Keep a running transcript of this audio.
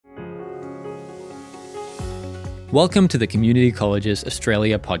Welcome to the Community Colleges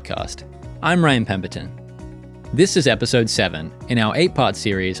Australia podcast. I'm Ryan Pemberton. This is episode 7 in our 8-part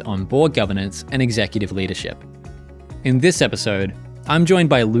series on board governance and executive leadership. In this episode, I'm joined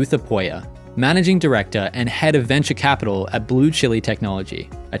by Luther Poyer, Managing Director and Head of Venture Capital at Blue Chili Technology,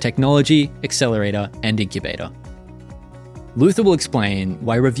 a technology accelerator and incubator. Luther will explain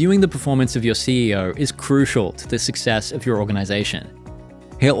why reviewing the performance of your CEO is crucial to the success of your organization.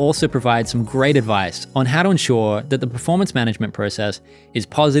 He'll also provide some great advice on how to ensure that the performance management process is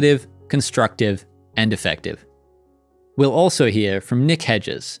positive, constructive, and effective. We'll also hear from Nick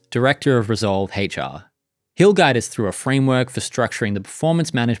Hedges, Director of Resolve HR. He'll guide us through a framework for structuring the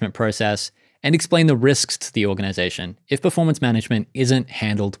performance management process and explain the risks to the organization if performance management isn't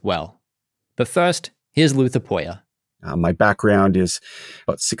handled well. But first, here's Luther Poyer. My background is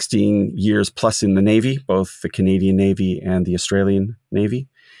about 16 years plus in the Navy, both the Canadian Navy and the Australian Navy.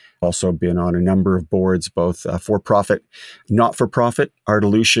 Also been on a number of boards, both for-profit, not-for-profit,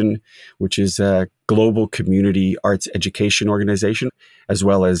 Artolution, which is a global community arts education organization, as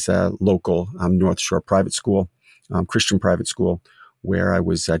well as local North Shore Private School, Christian private school, where I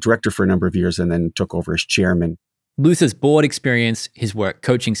was director for a number of years and then took over as chairman. Luther's board experience, his work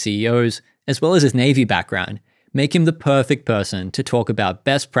coaching CEOs, as well as his Navy background, make him the perfect person to talk about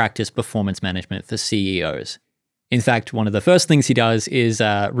best practice performance management for CEOs. In fact, one of the first things he does is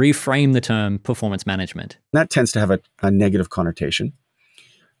reframe the term performance management. That tends to have a negative connotation.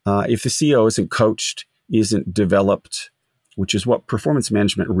 If the CEO isn't coached, isn't developed, which is what performance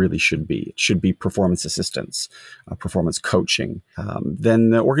management really should be. It should be performance assistance, performance coaching.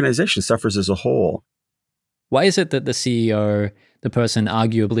 Then the organization suffers as a whole. Why is it that the CEO, the person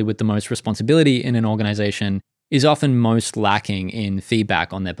arguably with the most responsibility in an organization, is often most lacking in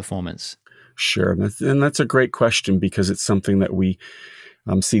feedback on their performance? Sure. And that's a great question because it's something that we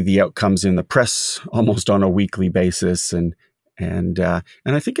see the outcomes in the press almost on a weekly basis. And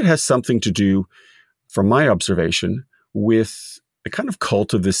I think it has something to do, from my observation, with the kind of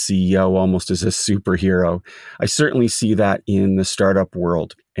cult of the CEO almost as a superhero. I certainly see that in the startup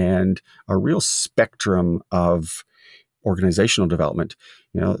world and a real spectrum of organizational development.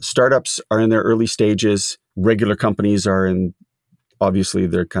 Startups are in their early stages. Regular companies are in, obviously,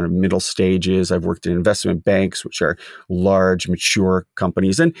 their kind of middle stages. I've worked in investment banks, which are large, mature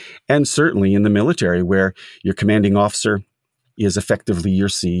companies, and certainly in the military, where your commanding officer is effectively your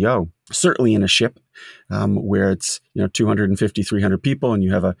CEO. Certainly in a ship where it's 250, 300 people, and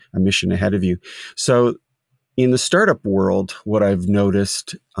you have a mission ahead of you. So in the startup world, what I've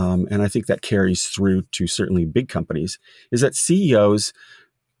noticed, and I think that carries through to certainly big companies, is that CEOs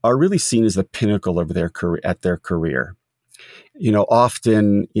are really seen as the pinnacle of their career.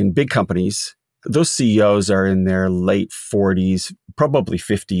 Often in big companies, those CEOs are in their late 40s, probably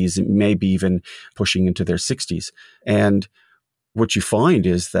 50s, maybe even pushing into their 60s. And what you find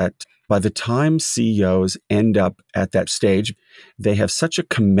is that by the time CEOs end up at that stage, they have such a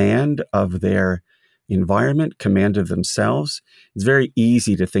command of their environment, command of themselves. It's very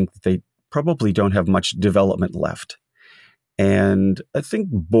easy to think that they probably don't have much development left. And I think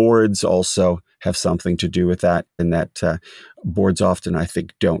boards also have something to do with that, and that boards often, I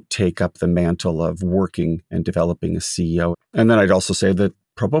think, don't take up the mantle of working and developing a CEO. And then I'd also say that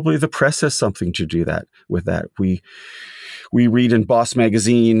probably the press has something to do with that. We read in Boss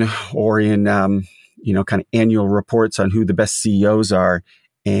Magazine or in kind of annual reports on who the best CEOs are,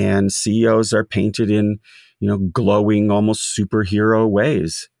 and CEOs are painted in glowing, almost superhero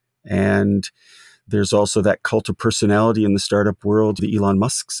ways. And there's also that cult of personality in the startup world, the Elon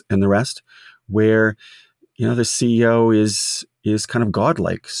Musks and the rest, where the CEO is kind of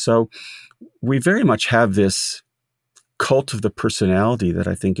godlike. So we very much have this cult of the personality that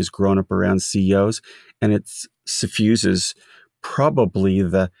I think has grown up around CEOs, and it suffuses probably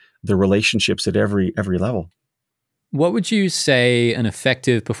the relationships at every level. What would you say an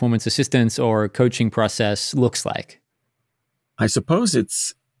effective performance assistance or coaching process looks like? I suppose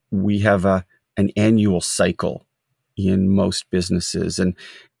we have an annual cycle in most businesses. And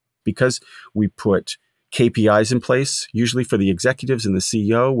because we put KPIs in place, usually for the executives and the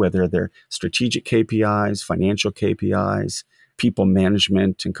CEO, whether they're strategic KPIs, financial KPIs, people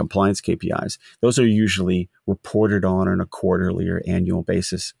management and compliance KPIs, those are usually reported on a quarterly or annual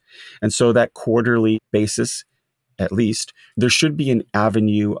basis. And so that quarterly basis, at least, there should be an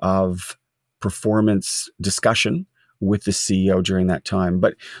avenue of performance discussion with the CEO during that time.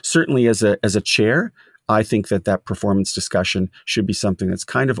 But certainly as a chair, I think that performance discussion should be something that's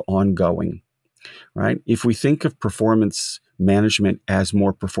kind of ongoing, right? If we think of performance management as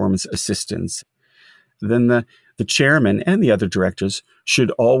more performance assistance, then the the chairman and the other directors should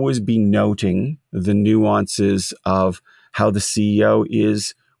always be noting the nuances of how the CEO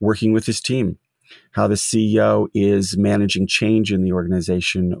is working with his team, how the CEO is managing change in the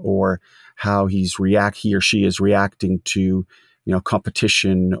organization, or how he or she is reacting to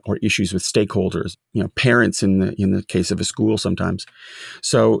competition or issues with stakeholders, parents in the case of a school sometimes.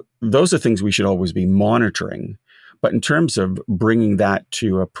 So those are things we should always be monitoring. But in terms of bringing that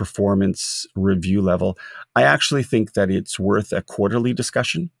to a performance review level, I actually think that it's worth a quarterly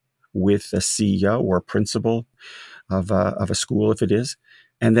discussion with a CEO or a principal of a school, if it is,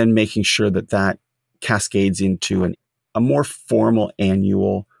 and then making sure that cascades into a more formal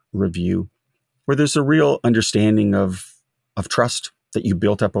annual review where there's a real understanding of trust that you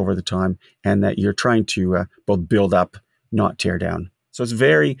built up over the time and that you're trying to both build up, not tear down. So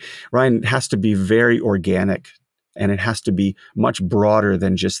Ryan, it has to be very organic, and it has to be much broader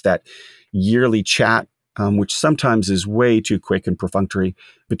than just that yearly chat, which sometimes is way too quick and perfunctory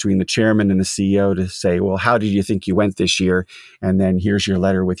between the chairman and the CEO to say, well, how did you think you went this year? And then here's your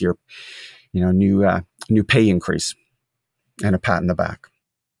letter with your new pay increase and a pat in the back.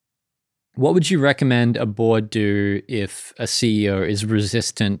 What would you recommend a board do if a CEO is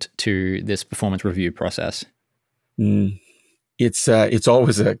resistant to this performance review process? It's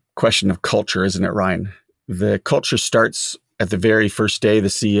always a question of culture, isn't it, Ryan? The culture starts at the very first day the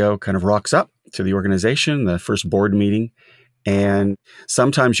CEO kind of rocks up to the organization, the first board meeting, and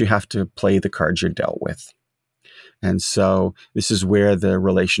sometimes you have to play the cards you're dealt with. And so this is where the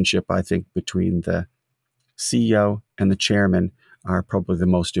relationship, I think, between the CEO and the chairman are probably the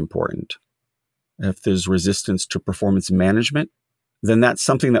most important. If there's resistance to performance management, then that's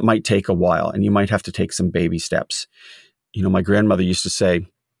something that might take a while, and you might have to take some baby steps. My grandmother used to say,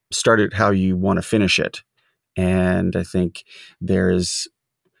 start it how you want to finish it. And I think there is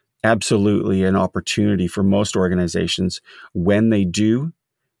absolutely an opportunity for most organizations when they do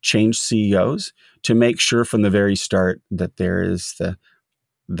change CEOs to make sure from the very start that there is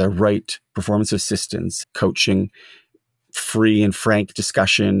the right performance assistance, coaching, free and frank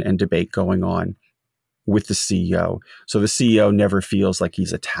discussion and debate going on with the CEO. So the CEO never feels like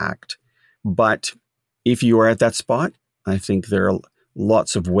he's attacked. But if you are at that spot, I think there are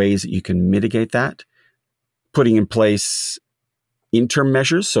lots of ways that you can mitigate that. Putting in place interim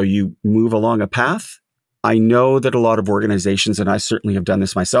measures so you move along a path. I know that a lot of organizations, and I certainly have done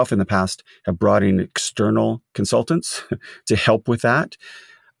this myself in the past, have brought in external consultants to help with that.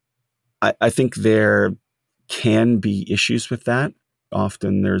 I think there can be issues with that.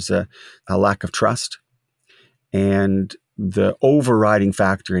 Often there's a lack of trust. And the overriding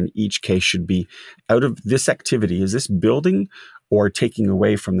factor in each case should be, out of this activity, is this building or taking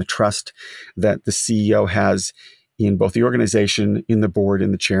away from the trust that the CEO has in both the organization, in the board,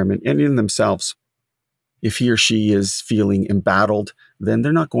 in the chairman, and in themselves? If he or she is feeling embattled, then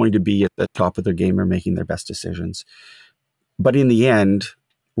they're not going to be at the top of their game or making their best decisions. But in the end,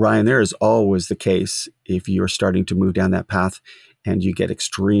 Ryan, there is always the case, if you're starting to move down that path and you get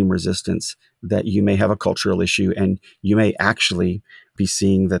extreme resistance, that you may have a cultural issue, and you may actually be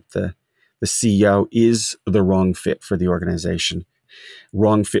seeing that the CEO is the wrong fit for the organization,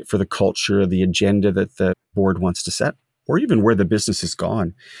 wrong fit for the culture, the agenda that the board wants to set, or even where the business has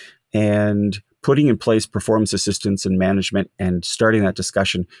gone. And putting in place performance assistance and management and starting that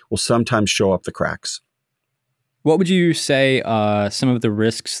discussion will sometimes show up the cracks. What would you say are some of the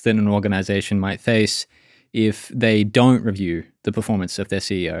risks that an organization might face if they don't review the performance of their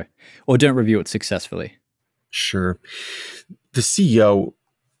CEO or don't review it successfully? Sure. The CEO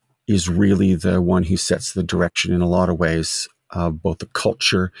is really the one who sets the direction in a lot of ways of both the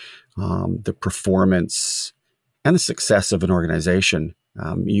culture, the performance, and the success of an organization.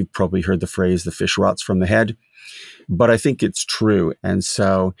 You've probably heard the phrase, the fish rots from the head, but I think it's true. And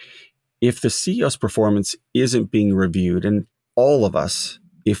so if the CEO's performance isn't being reviewed, and all of us,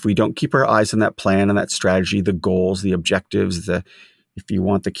 if we don't keep our eyes on that plan and that strategy, the goals, the objectives, if you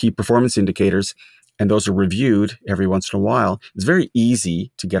want, the key performance indicators, and those are reviewed every once in a while, it's very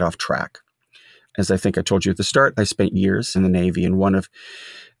easy to get off track. As I think I told you at the start, I spent years in the Navy, and one of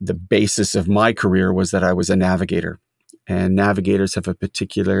the basis of my career was that I was a navigator. And navigators have a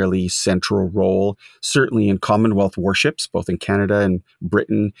particularly central role, certainly in Commonwealth warships, both in Canada and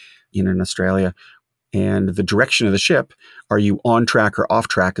Britain, in Australia. And the direction of the ship, are you on track or off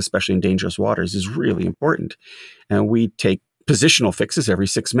track, especially in dangerous waters, is really important. And we take positional fixes every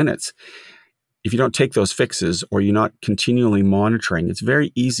 6 minutes. If you don't take those fixes, or you're not continually monitoring, it's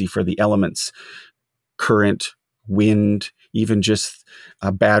very easy for the elements, current, wind, even just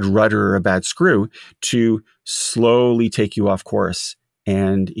a bad rudder or a bad screw, to slowly take you off course.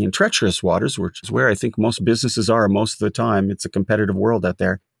 And in treacherous waters, which is where I think most businesses are most of the time, it's a competitive world out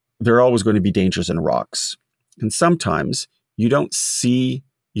there, there are always going to be dangers and rocks. And sometimes you don't see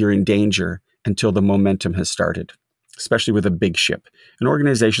you're in danger until the momentum has started, especially with a big ship. And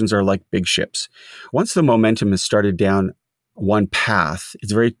organizations are like big ships. Once the momentum has started down one path,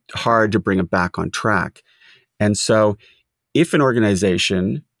 it's very hard to bring it back on track. And so if an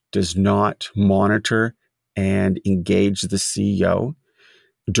organization does not monitor and engage the CEO,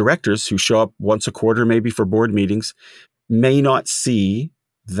 directors who show up once a quarter, maybe for board meetings, may not see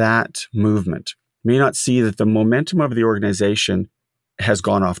that movement, may not see that the momentum of the organization has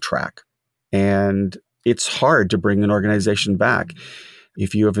gone off track. And it's hard to bring an organization back.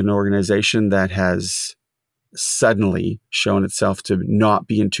 If you have an organization that has suddenly shown itself to not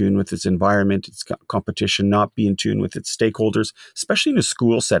be in tune with its environment, its competition, not be in tune with its stakeholders, especially in a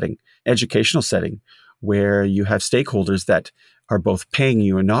school setting, educational setting, where you have stakeholders that are both paying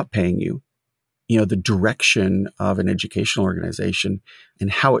you and not paying you. The direction of an educational organization and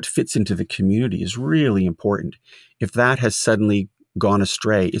how it fits into the community is really important. If that has suddenly gone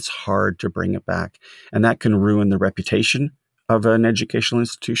astray, it's hard to bring it back. And that can ruin the reputation of an educational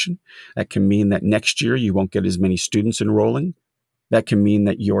institution. That can mean that next year you won't get as many students enrolling. That can mean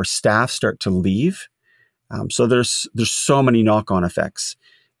that your staff start to leave. So there's so many knock-on effects.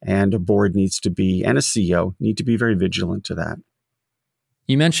 And a board and a CEO need to be very vigilant to that.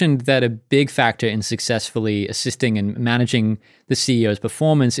 You mentioned that a big factor in successfully assisting and managing the CEO's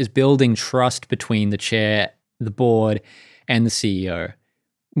performance is building trust between the chair, the board, and the CEO.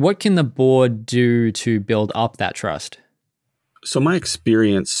 What can the board do to build up that trust? So my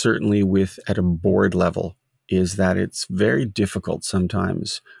experience, certainly at a board level, is that it's very difficult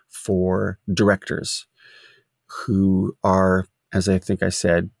sometimes for directors who are, as I think I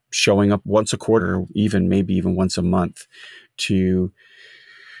said, showing up once a quarter, maybe even once a month, to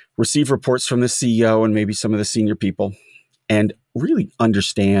receive reports from the CEO and maybe some of the senior people, and really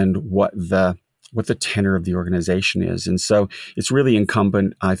understand what the tenor of the organization is. And so it's really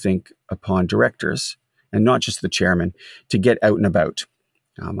incumbent, I think, upon directors, and not just the chairman, to get out and about.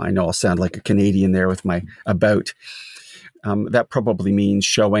 I know I'll sound like a Canadian there with my about. That probably means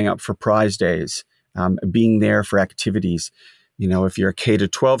showing up for prize days, being there for activities. If you're a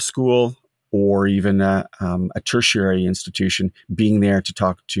K-12 school or even a tertiary institution, being there to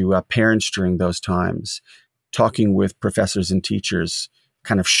talk to parents during those times, talking with professors and teachers,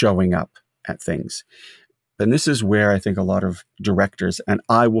 kind of showing up at things. And this is where I think a lot of directors, and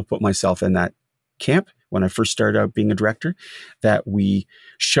I will put myself in that camp when I first started out being a director, that we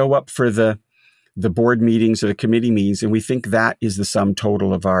show up for the board meetings or the committee meetings, and we think that is the sum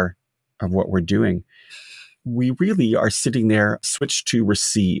total of what we're doing. We really are sitting there switched to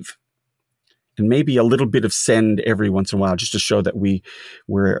receive, and maybe a little bit of send every once in a while, just to show that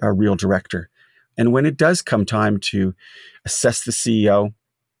we're a real director. And when it does come time to assess the CEO,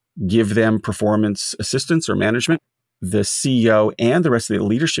 give them performance assistance or management, the CEO and the rest of the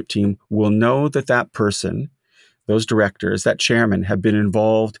leadership team will know that person, those directors, that chairman, have been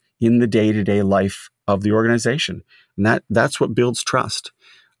involved in the day-to-day life of the organization. And that's what builds trust.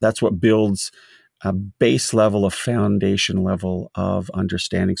 That's what builds a base level, a foundation level of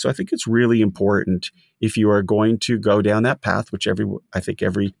understanding. So I think it's really important, if you are going to go down that path, which I think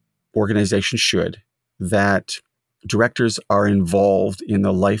every organization should, that directors are involved in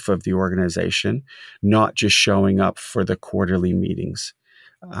the life of the organization, not just showing up for the quarterly meetings.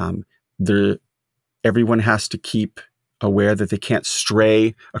 Everyone has to keep aware that they can't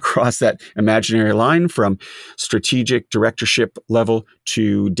stray across that imaginary line from strategic directorship level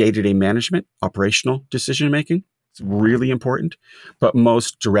to day-to-day management, operational decision-making. It's really important, but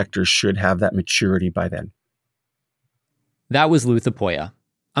most directors should have that maturity by then. That was Luther Poyer.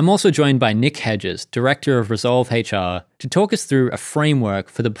 I'm also joined by Nick Hedges, Director of Resolve HR, to talk us through a framework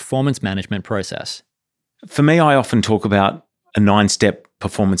for the performance management process. For me, I often talk about a 9-step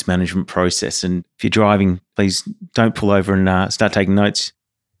performance management process. And if you're driving, please don't pull over and start taking notes.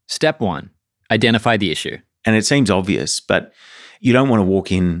 Step 1, identify the issue. And it seems obvious, but you don't want to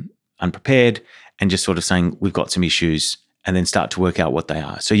walk in unprepared and just sort of saying, we've got some issues, and then start to work out what they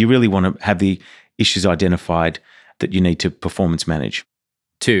are. So you really want to have the issues identified that you need to performance manage.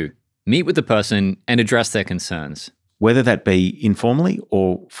 2, meet with the person and address their concerns. Whether that be informally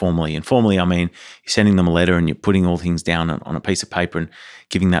or formally. Informally, I mean, you're sending them a letter and you're putting all things down on a piece of paper and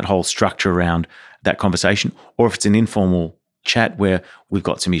giving that whole structure around that conversation. Or if it's an informal chat where we've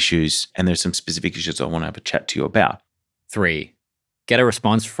got some issues and there's some specific issues I want to have a chat to you about. 3, get a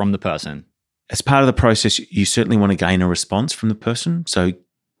response from the person. As part of the process, you certainly want to gain a response from the person. So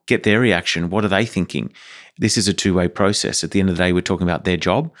get their reaction. What are they thinking? This is a two-way process. At the end of the day, we're talking about their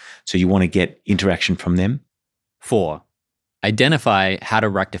job. So you want to get interaction from them. 4, identify how to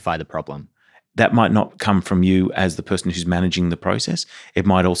rectify the problem. That might not come from you as the person who's managing the process. It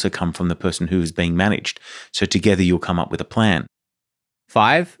might also come from the person who is being managed. So together you'll come up with a plan.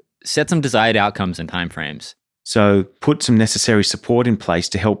 5, set some desired outcomes and timeframes. So put some necessary support in place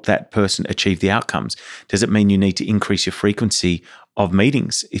to help that person achieve the outcomes. Does it mean you need to increase your frequency of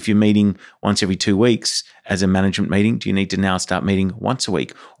meetings? If you're meeting once every 2 weeks as a management meeting, do you need to now start meeting once a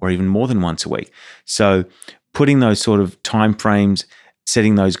week or even more than once a week? So putting those sort of timeframes,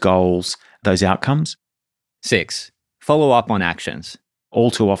 setting those goals, those outcomes. 6, follow up on actions.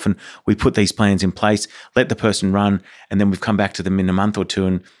 All too often, we put these plans in place, let the person run, and then we've come back to them in a month or two,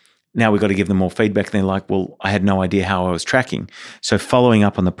 and now we've got to give them more feedback. And they're like, well, I had no idea how I was tracking. So following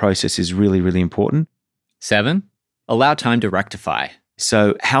up on the process is really, really important. 7, allow time to rectify.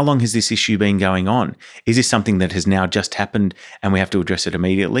 So how long has this issue been going on? Is this something that has now just happened and we have to address it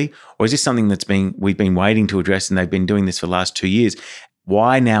immediately? Or is this something we've been waiting to address and they've been doing this for the last 2 years?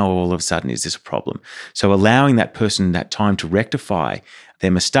 Why now all of a sudden is this a problem? So allowing that person that time to rectify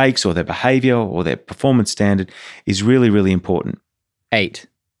their mistakes or their behavior or their performance standard is really, really important. 8,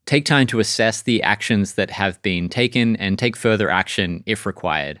 take time to assess the actions that have been taken and take further action if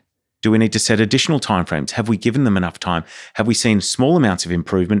required. Do we need to set additional timeframes? Have we given them enough time? Have we seen small amounts of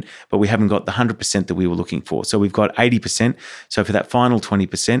improvement, but we haven't got the 100% that we were looking for? So we've got 80%. So for that final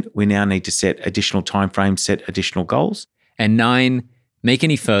 20%, we now need to set additional timeframes, set additional goals. And 9, make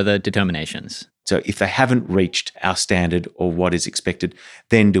any further determinations. So if they haven't reached our standard or what is expected,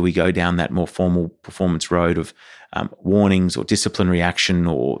 then do we go down that more formal performance road of warnings or disciplinary action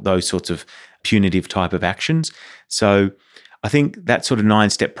or those sorts of punitive type of actions? So I think that sort of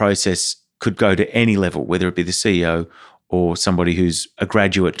 9-step process could go to any level, whether it be the CEO or somebody who's a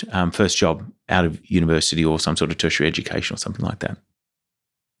graduate, first job out of university or some sort of tertiary education or something like that.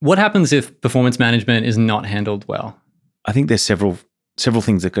 What happens if performance management is not handled well? I think there's several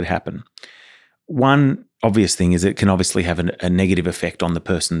things that could happen. One obvious thing is it can obviously have a negative effect on the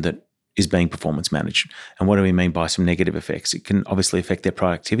person that is being performance managed. And what do we mean by some negative effects? It can obviously affect their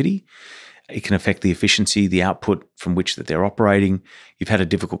productivity. It can affect the efficiency, the output from which that they're operating. You've had a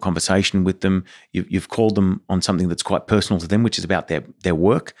difficult conversation with them. You've called them on something that's quite personal to them, which is about their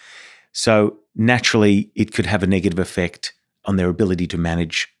work. So naturally, it could have a negative effect on their ability to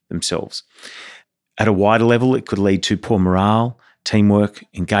manage themselves. At a wider level, it could lead to poor morale, teamwork,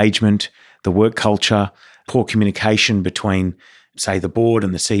 engagement, the work culture, poor communication between, say, the board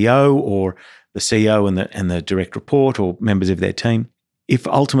and the CEO, or the CEO and the direct report or members of their team. If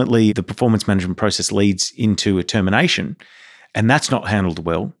ultimately the performance management process leads into a termination and that's not handled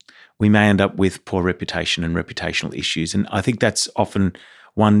well, we may end up with poor reputation and reputational issues. And I think that's often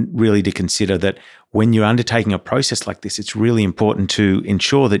one really to consider, that when you're undertaking a process like this, it's really important to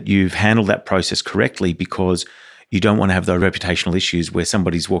ensure that you've handled that process correctly, because you don't want to have those reputational issues where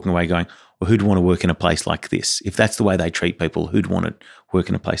somebody's walking away going, well, who'd want to work in a place like this? If that's the way they treat people, who'd want to work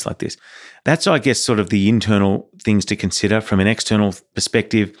in a place like this? That's, I guess, sort of the internal things to consider. From an external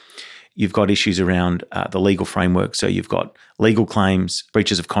perspective, you've got issues around the legal framework. So you've got legal claims,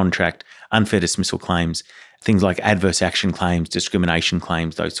 breaches of contract, unfair dismissal claims, things like adverse action claims, discrimination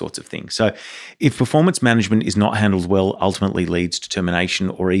claims, those sorts of things. So if performance management is not handled well, ultimately leads to termination,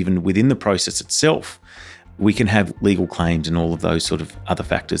 or even within the process itself, we can have legal claims and all of those sort of other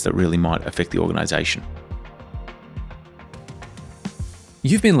factors that really might affect the organisation.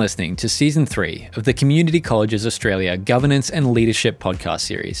 You've been listening to Season 3 of the Community Colleges Australia Governance and Leadership podcast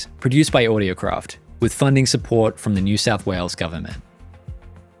series, produced by Audiocraft, with funding support from the New South Wales Government.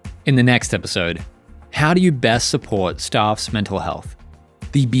 In the next episode, how do you best support staff's mental health?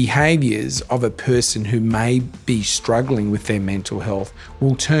 The behaviours of a person who may be struggling with their mental health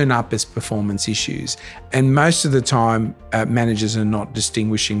will turn up as performance issues. And most of the time, managers are not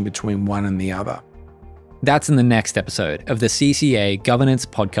distinguishing between one and the other. That's in the next episode of the CCA Governance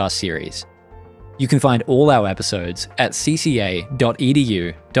podcast series. You can find all our episodes at cca.edu.au.